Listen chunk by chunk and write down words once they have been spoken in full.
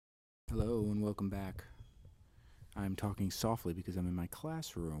Hello and welcome back. I'm talking softly because I'm in my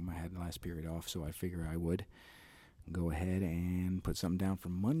classroom. I had the last period off, so I figure I would go ahead and put something down for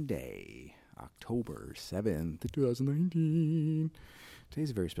Monday, October 7th, 2019.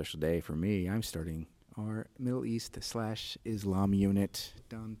 Today's a very special day for me. I'm starting our Middle East/Islam unit.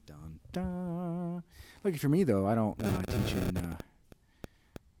 Dun, dun, dun. Lucky for me, though, I don't I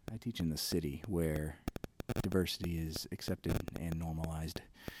teach in the city where diversity is accepted and normalized.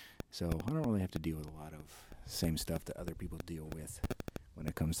 So I don't really have to deal with a lot of same stuff that other people deal with when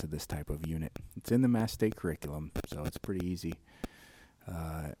it comes to this type of unit. It's in the Mass State curriculum, so it's pretty easy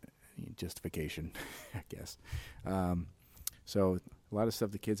justification, I guess. So a lot of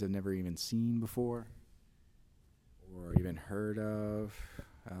stuff the kids have never even seen before or even heard of.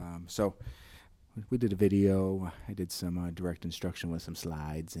 So we did a video. I did some direct instruction with some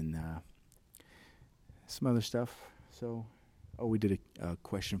slides and some other stuff. So... Oh, we did a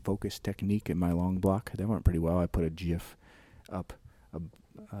question focus technique in my long block. That went pretty well. I put a GIF up,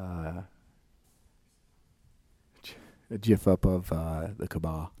 a GIF up of the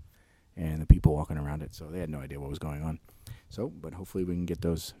Kaaba and the people walking around it. So they had no idea what was going on. So, but hopefully we can get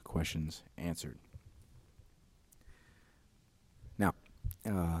those questions answered. Now,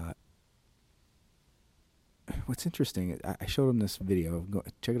 what's interesting, I showed them this video.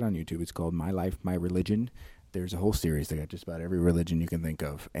 Check it on YouTube. It's called My Life, My Religion. There's a whole series. They got just about every religion you can think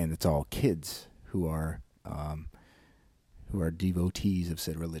of, and it's all kids who are devotees of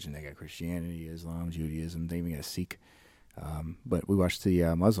said religion. They got Christianity, Islam, Judaism. They even got Sikh. But we watched the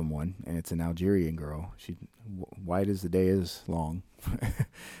Muslim one, and it's an Algerian girl. She white as the day is long,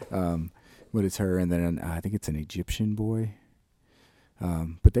 but it's her. And then I think it's an Egyptian boy.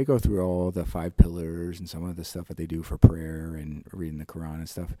 But they go through all the 5 pillars and some of the stuff that they do for prayer and reading the Quran and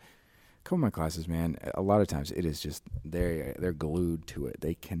stuff. Couple of my classes, man, a lot of times it is just they're glued to it.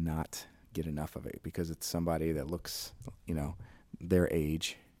 They cannot get enough of it because it's somebody that looks, their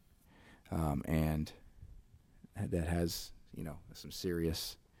age, and that has, some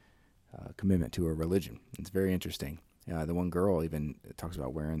serious commitment to a religion. It's very interesting. The one girl even talks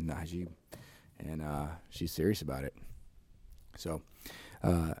about wearing the hijab, and she's serious about it. So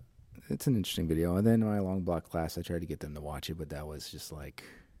it's an interesting video. And then my long block class, I tried to get them to watch it, but that was just like...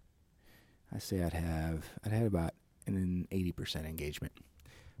 I say I'd had about an 80% engagement.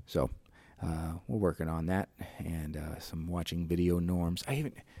 So we're working on that and some watching video norms.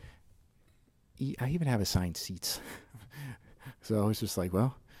 I even have assigned seats. So it's just like,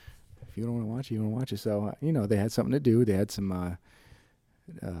 well, if you don't want to watch it, you don't watch it. So, they had something to do. They had some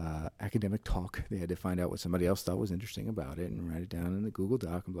academic talk. They had to find out what somebody else thought was interesting about it and write it down in the Google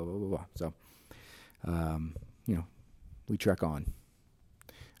Doc and blah, blah, blah, blah. So, we trek on.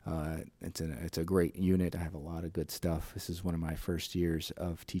 It's a great unit. I have a lot of good stuff. This is one of my first years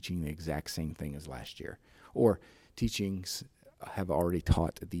of teaching the exact same thing as last year, or teachings have already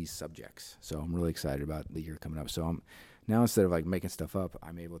taught these subjects. So I'm really excited about the year coming up. So I'm now, instead of like making stuff up,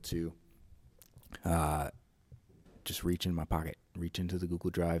 I'm able to just reach in my pocket, reach into the Google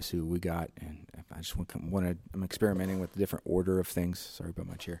Drive, see what we got, and I just I'm experimenting with the different order of things. Sorry about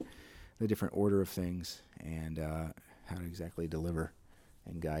my chair. The different order of things and how to exactly deliver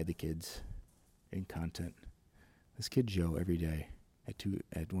and guide the kids in content. This kid Joe every day at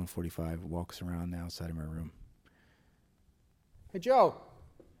 1:45 walks around the outside of my room. Hey Joe,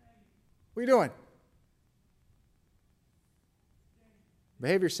 what are you doing?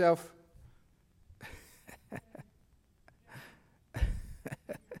 Behave yourself.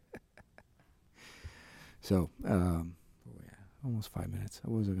 So, almost 5 minutes.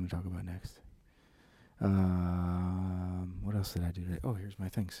 What was I going to talk about next? What else did I do today? Oh, here's my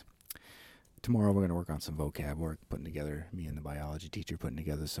things. Tomorrow we're going to work on some vocab work, me and the biology teacher putting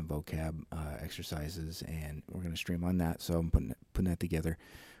together some vocab exercises, and we're going to streamline that. So I'm putting that together.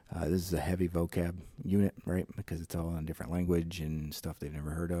 This is a heavy vocab unit, right? Because it's all in different language and stuff they've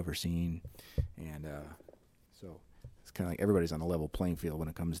never heard of or seen. And so it's kind of like everybody's on a level playing field when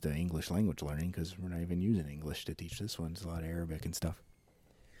it comes to English language learning, because we're not even using English to teach this one. It's a lot of Arabic and stuff.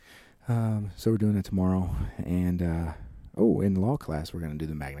 So we're doing it tomorrow, and in law class we're going to do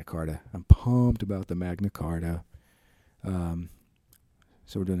the Magna Carta. I'm pumped about the Magna Carta. So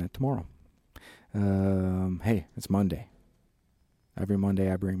we're doing that tomorrow. Hey, it's Monday. Every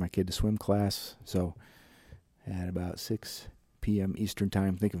Monday I bring my kid to swim class, so at about 6 p.m. Eastern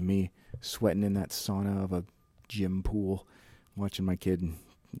time, think of me sweating in that sauna of a gym pool, watching my kid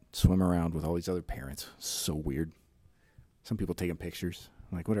swim around with all these other parents. So weird. Some people taking pictures.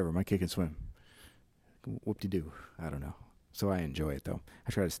 I'm like, whatever, my kid can swim. Whoop-de-doo. I don't know. So I enjoy it, though.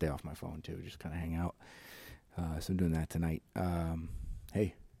 I try to stay off my phone, too, just kind of hang out. So I'm doing that tonight.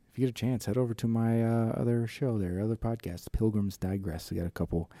 Hey, if you get a chance, head over to my other show there, other podcast, Pilgrims Digress. I got a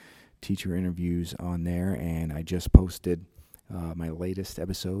couple teacher interviews on there, and I just posted my latest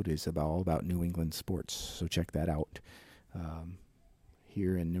episode is all about New England sports, so check that out.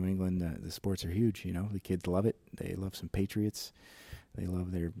 Here in New England, the sports are huge. You know, the kids love it. They love some Patriots. They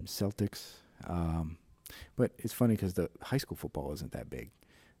love their Celtics. But it's funny because the high school football isn't that big.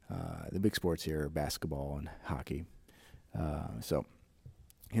 The big sports here are basketball and hockey. So,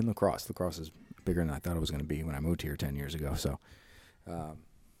 in lacrosse is bigger than I thought it was going to be when I moved here 10 years ago. So,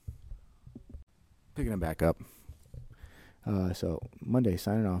 picking it back up. So, Monday,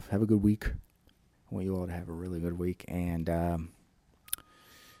 signing off. Have a good week. I want you all to have a really good week. And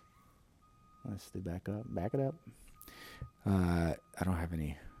let's back it up. I don't have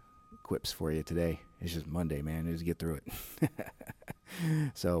any quips for you today. It's just Monday, man. Just get through it.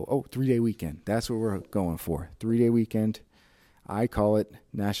 So, 3-day weekend. That's what we're going for. 3-day weekend. I call it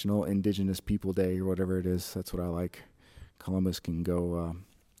National Indigenous People Day or whatever it is. That's what I like. Columbus can go,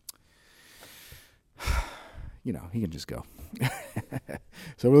 he can just go.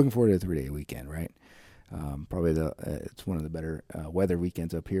 So we're looking forward to a 3-day weekend, right? Probably it's one of the better weather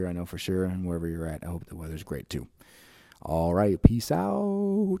weekends up here, I know for sure. And wherever you're at, I hope the weather's great too. All right. Peace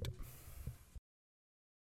out.